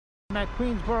I'm at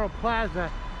Queensboro Plaza.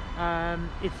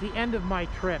 It's the end of my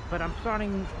trip, but I'm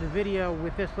starting the video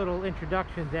with this little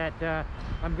introduction that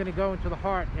I'm going to go into the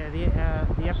heart, the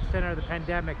epicenter of the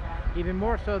pandemic, even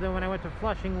more so than when I went to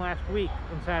Flushing last week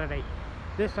on Saturday.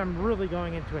 This, I'm really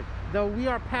going into it. Though we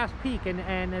are past peak and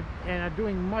are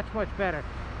doing much better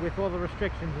with all the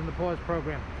restrictions in the pause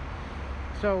program.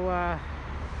 So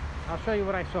I'll show you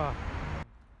what I saw.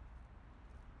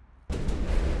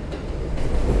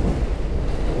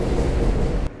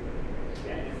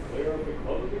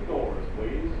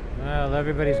 Well,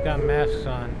 everybody's got masks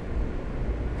on.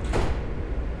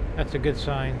 That's a good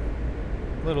sign.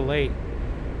 A little late,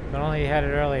 but only had it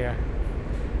earlier.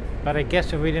 But I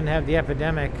guess if we didn't have the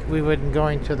epidemic, we wouldn't go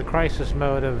into the crisis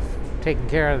mode of taking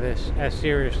care of this as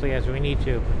seriously as we need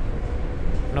to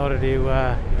in order to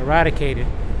eradicate it.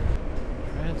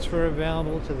 Transfer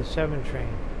available to the 7 train.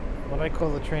 What I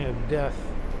call the train of death.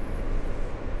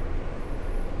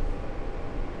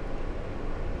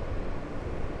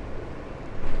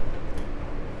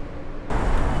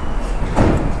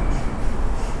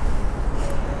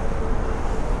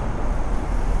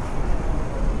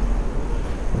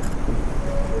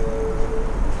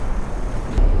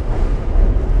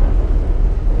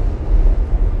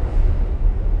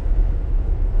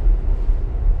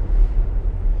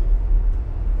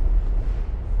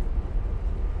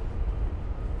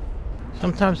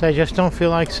 Sometimes I just don't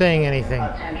feel like saying anything.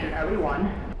 Attention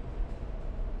everyone.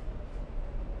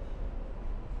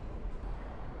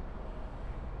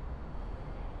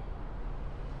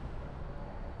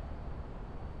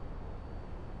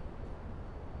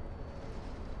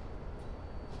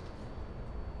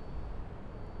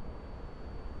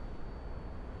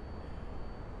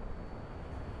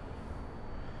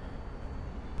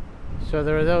 So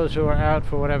there are those who are out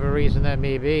for whatever reason that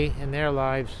may be in their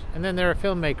lives, and then there are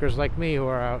filmmakers like me who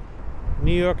are out.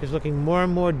 New York is looking more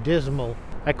and more dismal.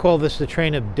 I call this the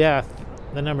train of death,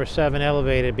 the number 7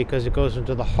 elevated, because it goes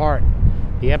into the heart,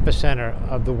 the epicenter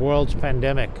of the world's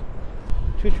pandemic.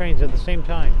 2 trains at the same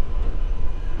time.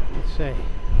 Let's see.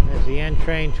 There's the N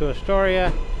train to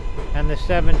Astoria and the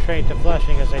 7 train to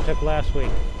Flushing, as I took last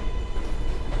week.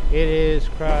 It is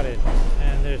crowded,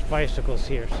 and there's bicycles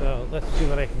here, so let's see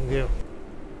what I can do.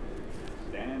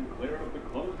 Stand clear of the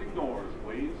closing doors,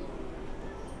 please.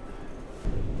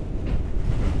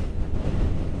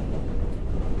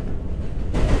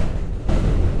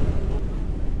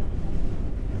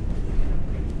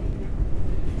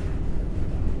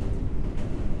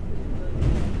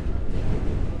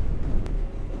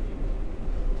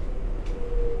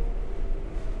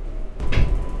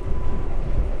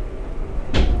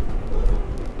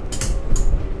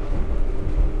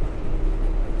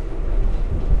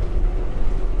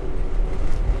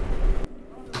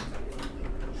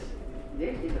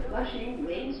 This is a Flushing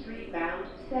Main Street bound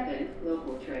 7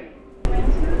 local train.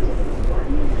 Transfer to the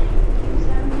Guardian Lane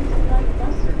 270 light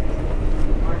bus service.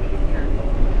 Guardian Cancel.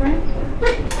 Transfer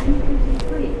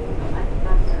 953 light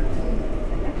bus service.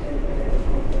 The next is the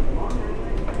Long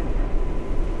Island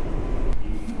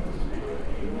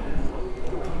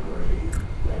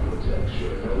Protect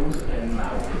your nose and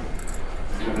mouth.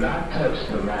 Do not touch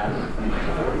the mask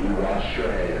before you wash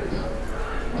your hands.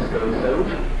 Stay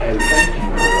safe and thank you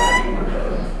for riding with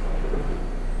us.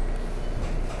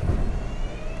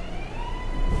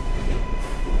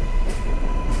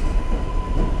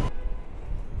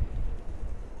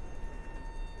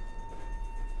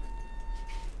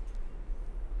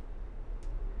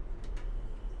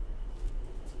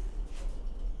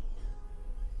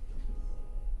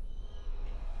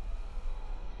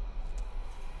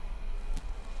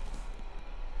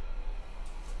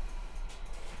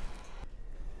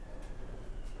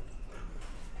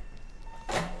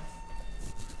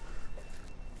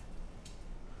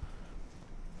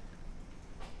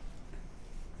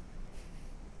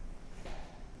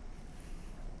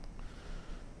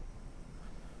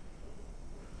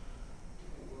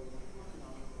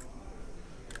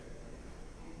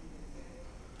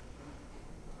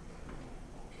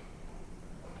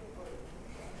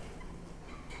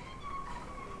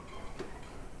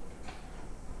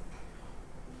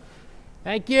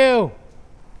 Thank you.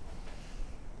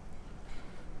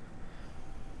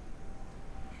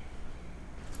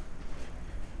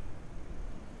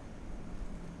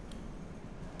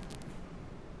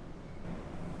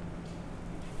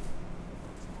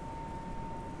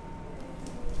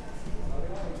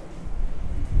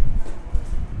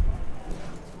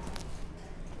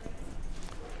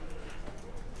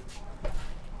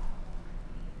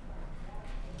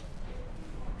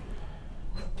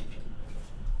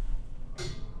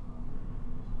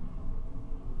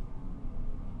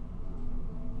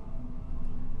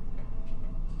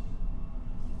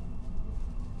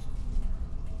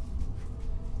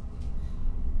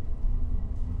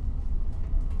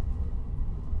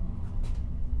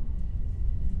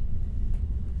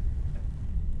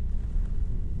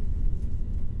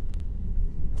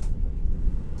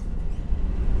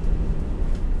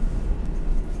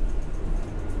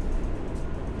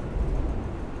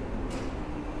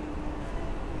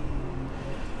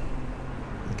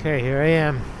 Okay, here I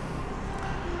am.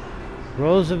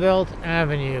 Roosevelt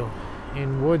Avenue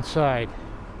in Woodside.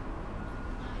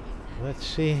 Let's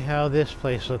see how this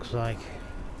place looks like.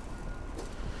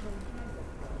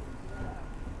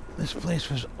 This place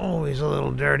was always a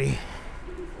little dirty.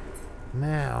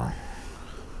 Now,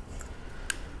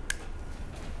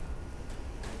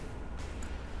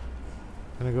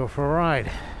 I'm gonna go for a ride.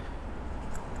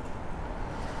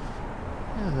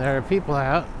 And there are people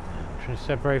out trying to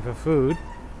separate for food.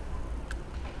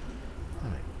 Oh,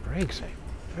 my brakes, I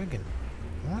friggin'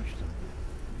 watched them.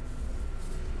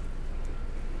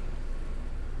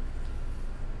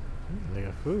 They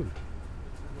got food.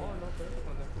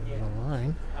 There's a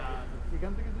line.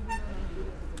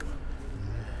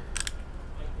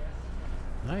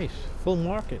 Nice, full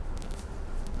market.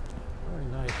 Very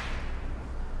nice.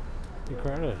 Be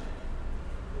crowded.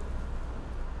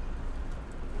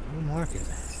 Full market.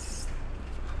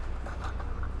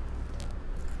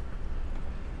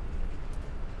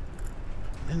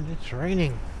 And it's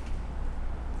raining.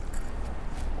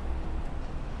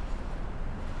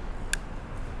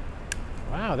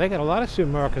 Wow, they got a lot of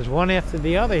supermarkets, one after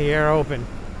the other here open.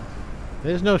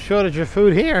 There's no shortage of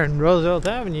food here in Roosevelt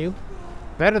Avenue.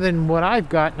 Better than what I've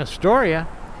got in Astoria.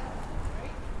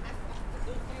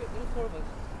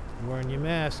 Wearing your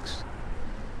masks.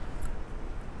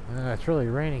 It's really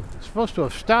raining. It's supposed to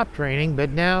have stopped raining, but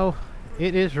now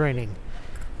it is raining.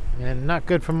 And not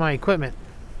good for my equipment.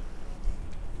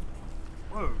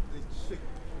 Whoa, it's sick.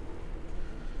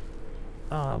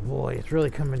 Oh boy, it's really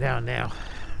coming down now.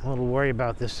 I'm a little worried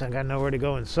about this. I got nowhere to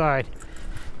go inside.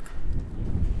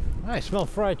 I smell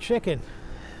fried chicken.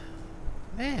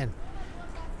 Man,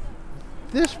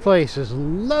 this place is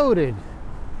loaded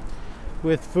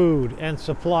with food and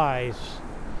supplies.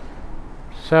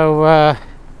 So,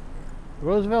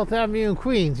 Roosevelt Avenue in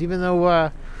Queens, even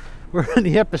though we're in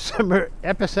the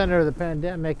epicenter of the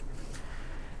pandemic,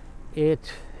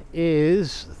 it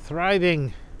is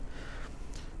thriving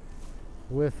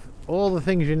with all the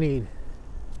things you need.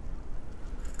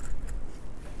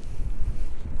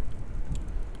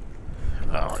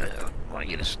 Oh, I want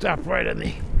you to stop right on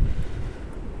the...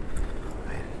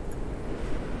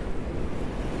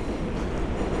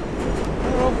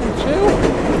 They're open too?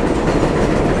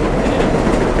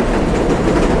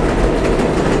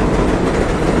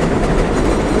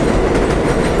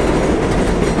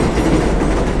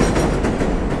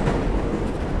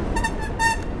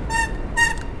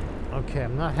 Okay,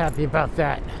 I'm not happy about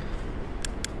that.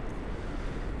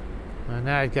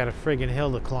 Now I've got a friggin'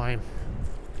 hill to climb.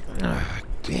 Oh,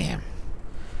 damn.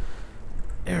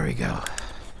 There we go.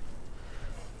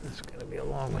 This is gonna be a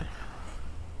long one.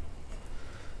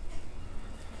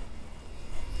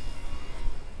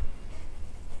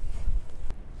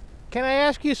 Can I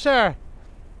ask you, sir,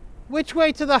 which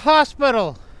way to the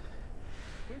hospital?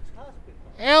 Which hospital?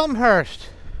 Elmhurst.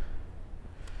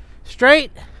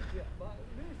 Straight? Yeah, but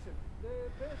listen, the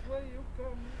best way you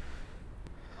can...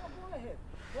 Oh, go ahead.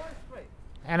 Go straight.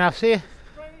 And I'll see you.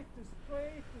 Straight.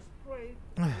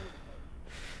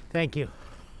 Thank you.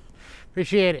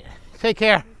 Appreciate it. Take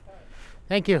care.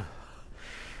 Thank you.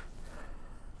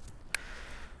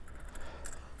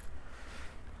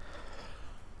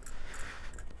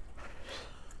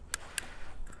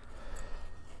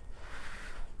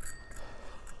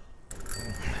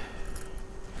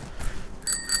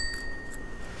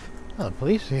 Oh, the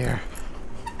police are here.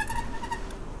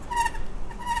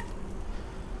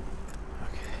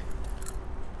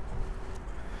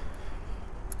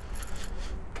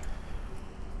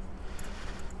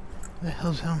 The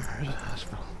hell's Elmhurst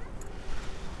Hospital?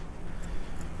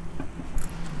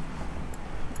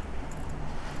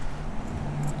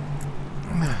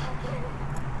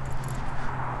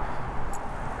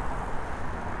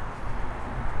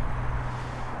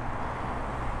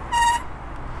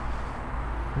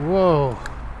 Whoa.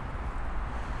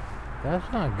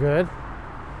 That's not good.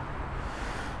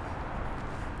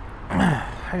 I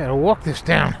gotta walk this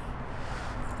down.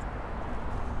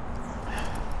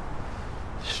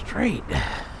 Straight.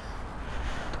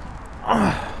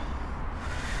 I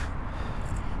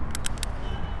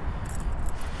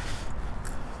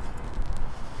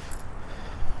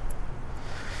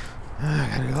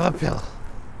gotta go uphill.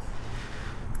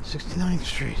 69th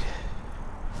Street.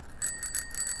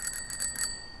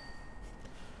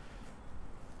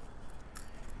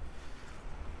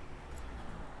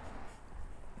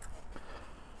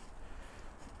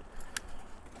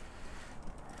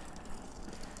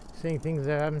 Seeing things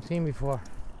that I haven't seen before.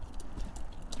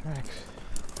 Tracks.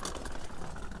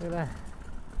 Look at that.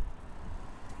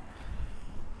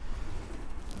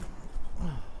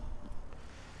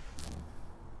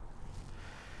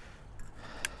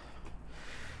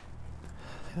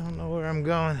 I don't know where I'm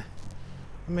going.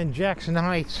 I'm in Jackson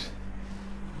Heights.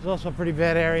 It's also a pretty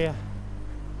bad area.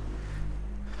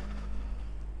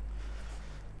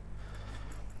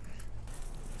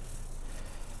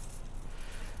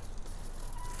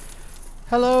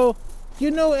 Hello. Do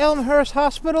you know Elmhurst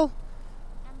Hospital?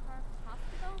 Elmhurst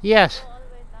Hospital? Yes. Go all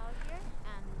the way down here,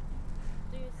 and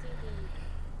do you see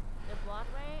the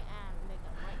Broadway and make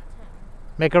a right turn?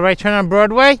 Make a right turn on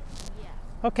Broadway? Yeah.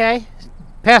 Okay.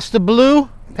 Past the blue?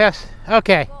 Past.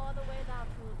 Okay. Go all the way down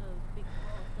to the big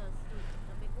street,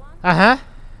 the big one. Uh-huh.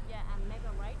 Yeah, and make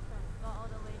a right turn. Go all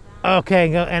the way down. Okay,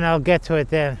 go, and I'll get to it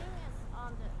then. It's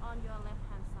on your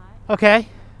left-hand side. Okay.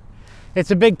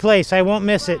 It's a big place. I won't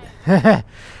miss it.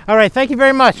 All right. Thank you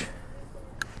very much.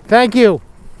 Thank you.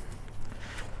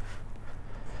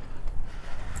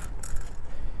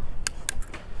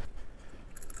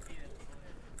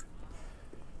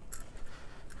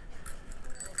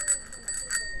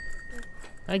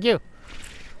 Thank you.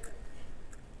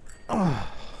 Oh.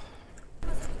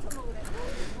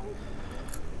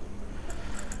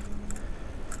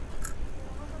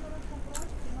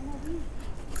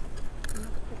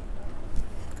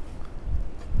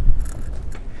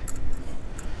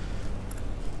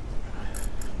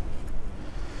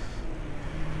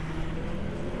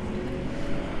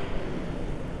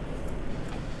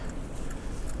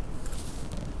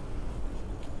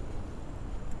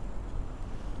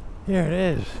 Here it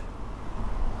is.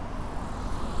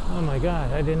 Oh my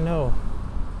God, I didn't know.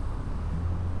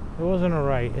 It wasn't a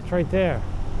right, it's right there.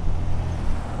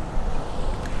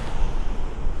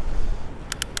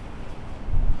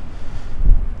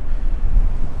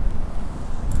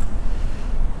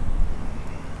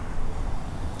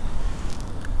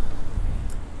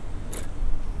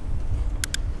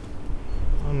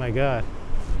 Oh my God.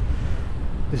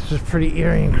 This is pretty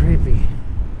eerie and creepy.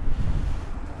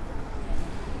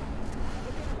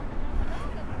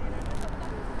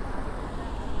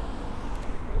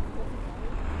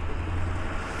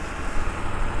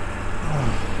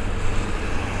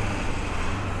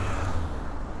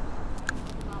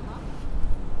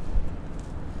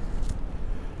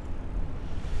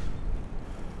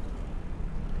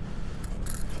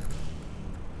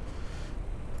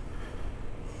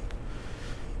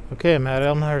 Okay, I'm at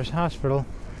Elmhurst Hospital.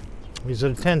 These are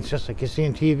the tents, just like you see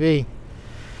on TV.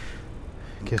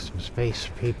 Give some space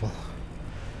for people.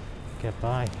 Get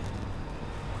by.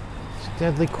 It's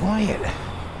deadly quiet.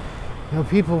 No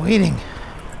people waiting.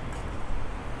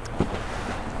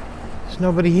 There's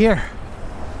nobody here.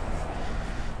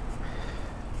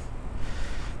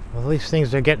 Well, at least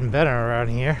things are getting better around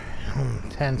here.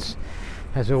 Tense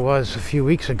as it was a few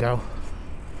weeks ago.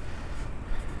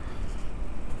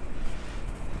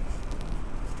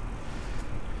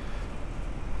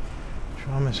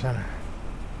 Trauma center.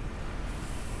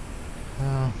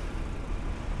 Well,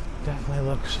 definitely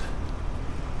looks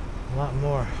a lot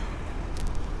more.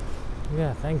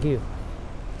 Yeah, thank you.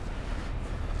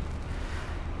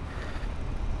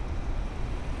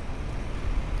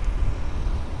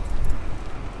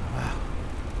 Wow.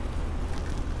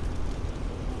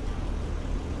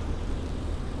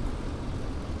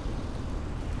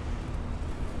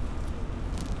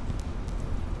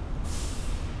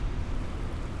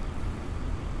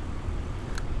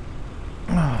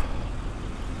 Oh.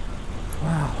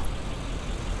 Wow.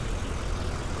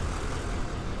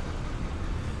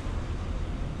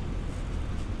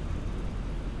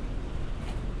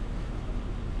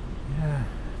 Yeah,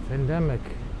 pandemic.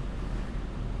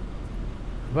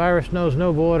 Virus knows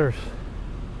no borders.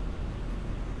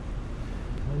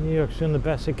 And New York's doing the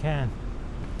best it can.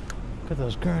 Look at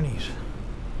those gurneys.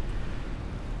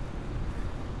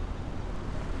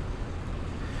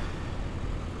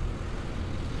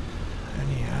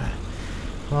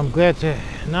 Well, I'm glad to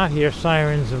not hear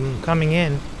sirens of them coming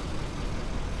in.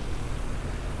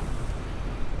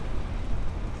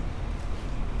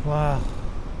 Wow.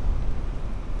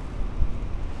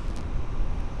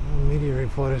 Media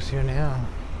reporters here now.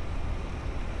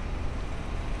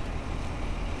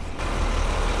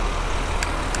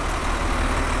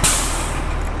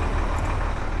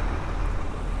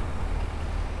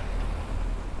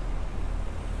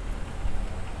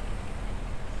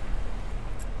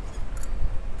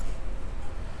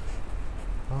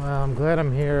 Well, I'm glad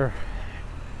I'm here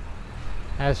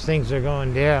as things are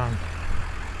going down.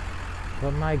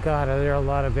 But my God, are there a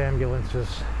lot of ambulances.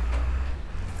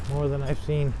 More than I've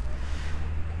seen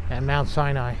at Mount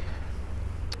Sinai.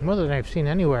 More than I've seen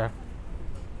anywhere.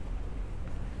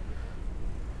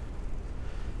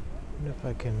 I wonder if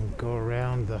I can go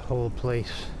around the whole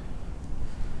place.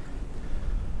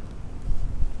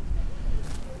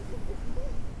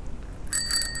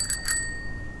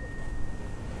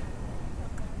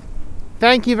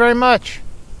 Thank you very much.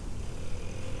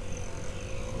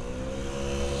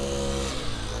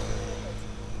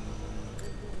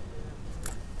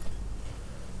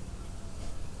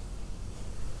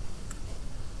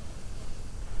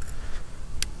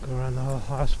 Go around the whole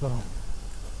hospital.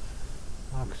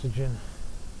 Oxygen.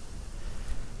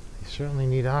 You certainly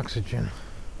need oxygen.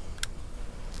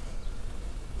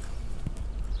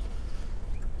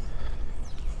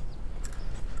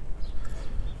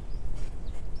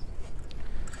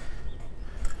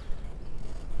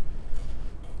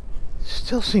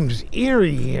 Still seems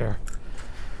eerie here.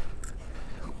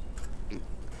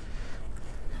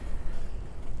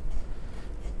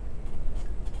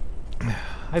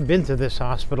 I've been to this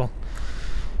hospital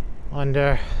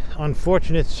under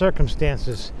unfortunate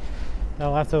circumstances.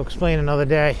 I'll have to explain another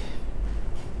day.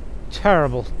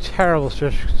 Terrible, terrible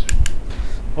circumstances.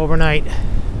 Overnight.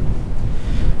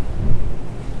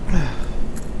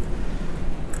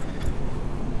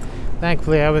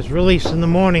 Thankfully, I was released in the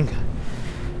morning.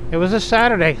 It was a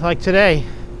Saturday, like today,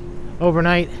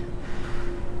 overnight.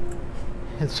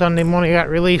 And Sunday morning I got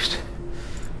released.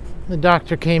 The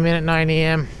doctor came in at 9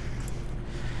 a.m.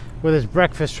 with his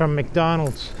breakfast from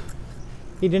McDonald's.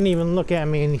 He didn't even look at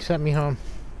me and he sent me home.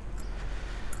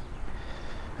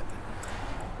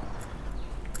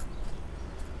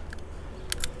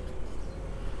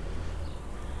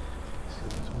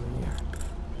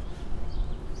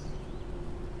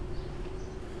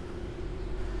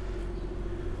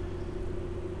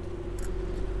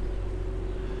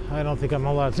 I don't think I'm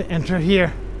allowed to enter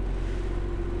here.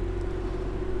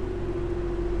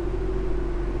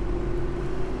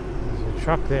 There's a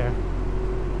truck there.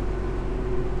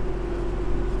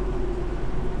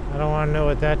 I don't want to know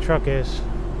what that truck is.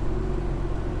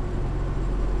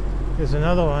 There's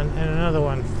another one and another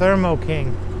one. Thermo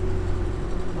King.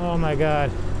 Oh my God.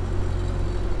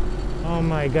 Oh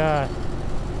my God.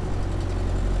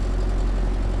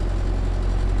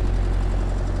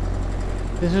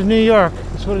 This is New York.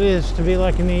 That's what it is to be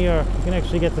like in New York. You can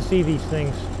actually get to see these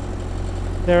things.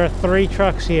 There are 3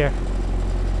 trucks here.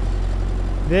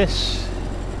 This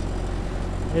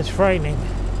is frightening.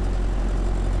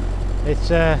 It's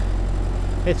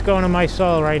going to my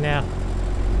soul right now.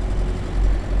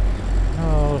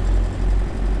 Oh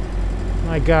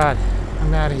my God,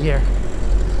 I'm out of here.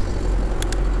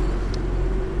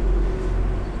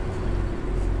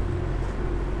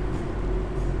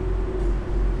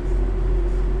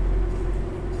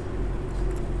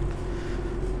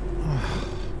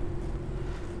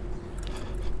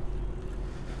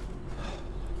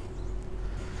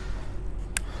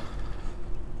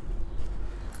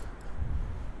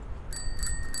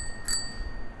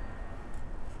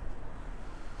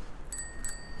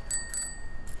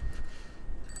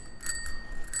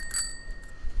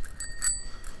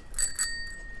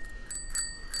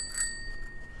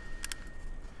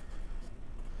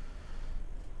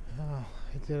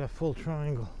 Did a full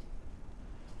triangle.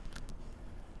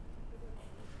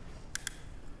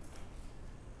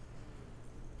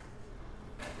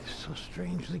 It's so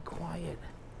strangely quiet.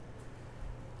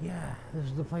 Yeah, this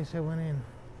is the place I went in.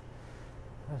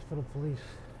 Hospital police.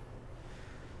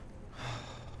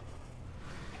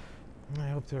 I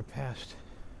hope they're passed.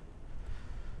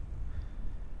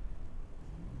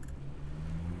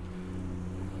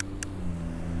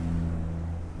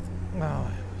 No,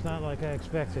 it's not like I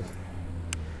expected.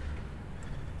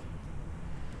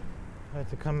 I had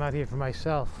to come out here for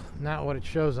myself, not what it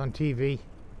shows on TV.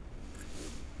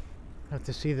 I have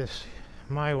to see this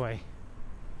my way.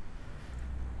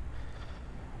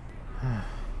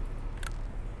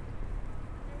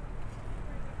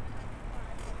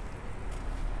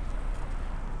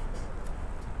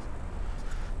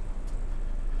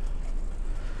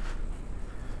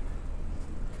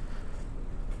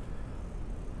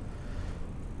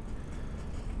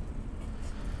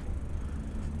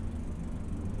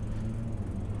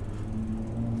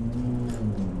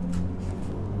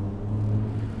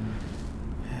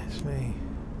 Me.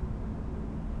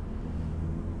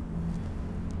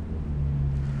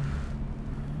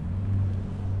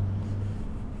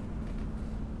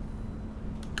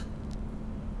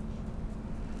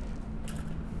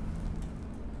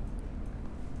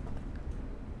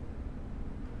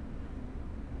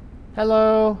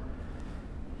 Hello.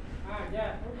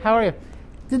 Yeah. How are you?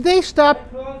 Did they stop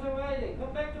Close already.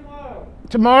 Come back tomorrow.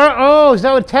 tomorrow? Oh, is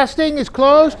that what testing is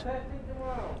closed? Testing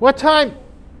tomorrow. What time?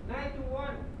 9 to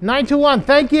 1. 9 to 1.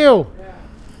 Thank you. Yeah.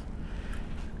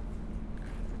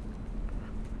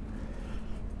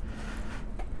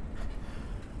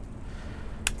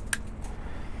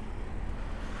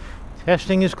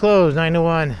 Testing is closed, 9 to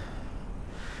 1.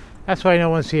 That's why no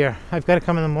one's here. I've got to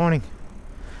come in the morning.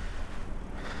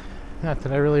 Not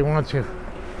that I really want to.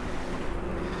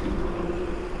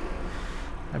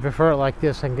 I prefer it like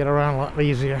this. I can get around a lot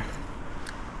easier.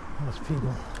 Less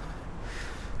people.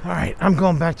 Alright, I'm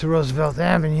going back to Roosevelt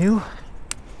Avenue.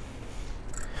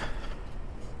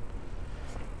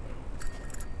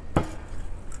 I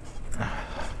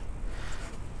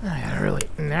gotta really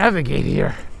navigate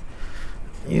here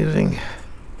using.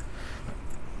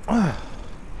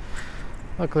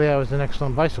 Luckily, I was an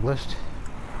excellent bicyclist.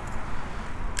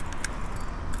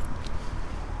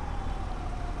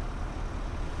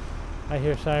 I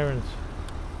hear sirens.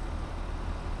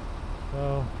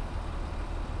 So,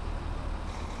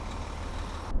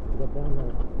 get down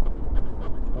there.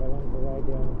 But I wanted to ride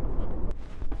down.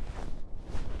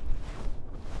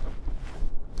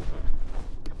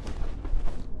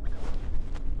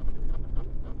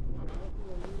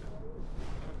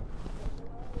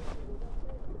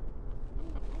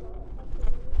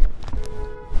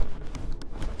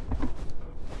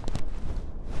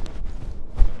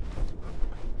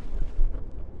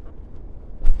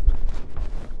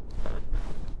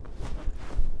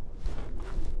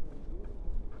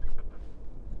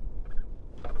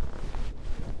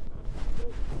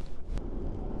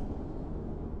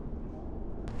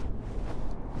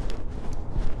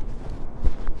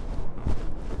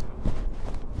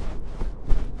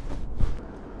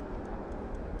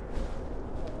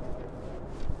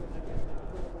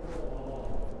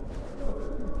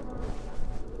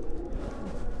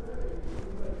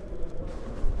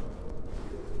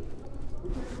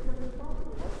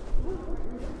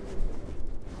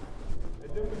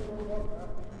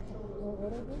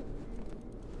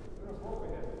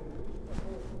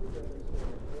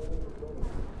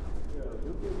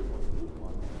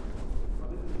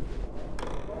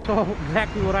 So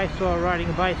exactly what I saw riding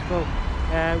a bicycle,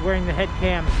 wearing the head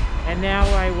cam, and now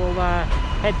I will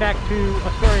head back to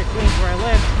Astoria, Queens, where I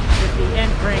live, with the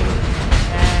entering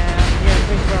near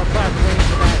Queensboro Plaza, waiting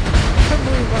for that. I couldn't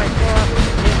believe what I saw.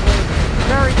 It was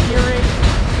very eerie,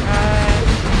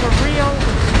 surreal,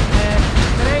 and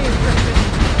today has just been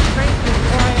strangely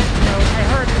quiet. You know, I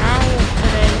heard owls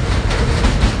today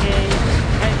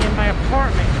in my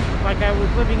apartment, like I was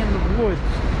living in the woods.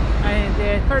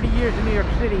 And 30 years in New York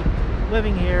City,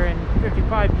 living here, and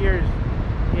 55 years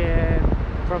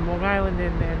from Long Island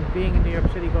and being in New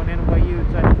York City, going to NYU,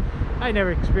 I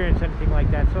never experienced anything like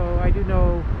that. So I do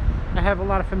know, I have a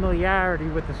lot of familiarity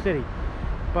with the city.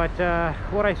 But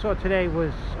what I saw today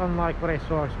was unlike what I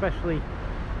saw, especially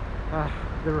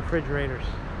the refrigerators.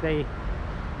 They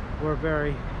were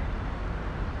very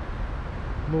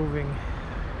moving,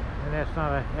 and that's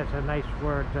a nice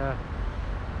word.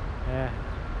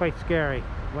 Quite scary,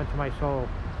 went to my soul,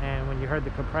 and when you heard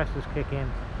the compressors kick in,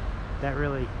 that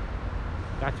really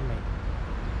got to me.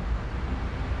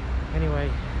 Anyway,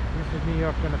 this is New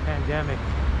York in a pandemic,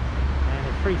 and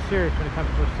it's pretty serious when it comes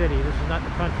to a city. This is not the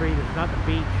country, this is not the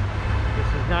beach, this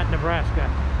is not Nebraska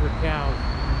with cows.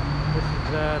 This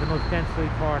is the most densely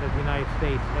part of the United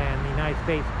States, and the United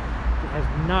States has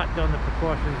not done the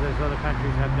precautions as other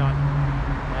countries have done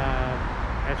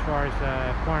as far as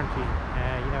quarantine.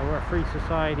 You know, we're a free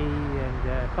society,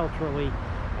 and culturally,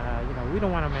 you know, we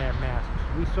don't want to wear masks.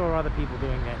 We saw other people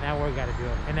doing that. Now we've got to do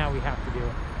it, and now we have to do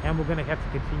it, and we're going to have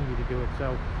to continue to do it.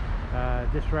 So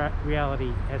this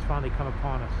reality has finally come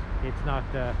upon us. It's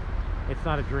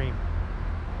not a dream,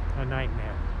 a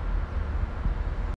nightmare.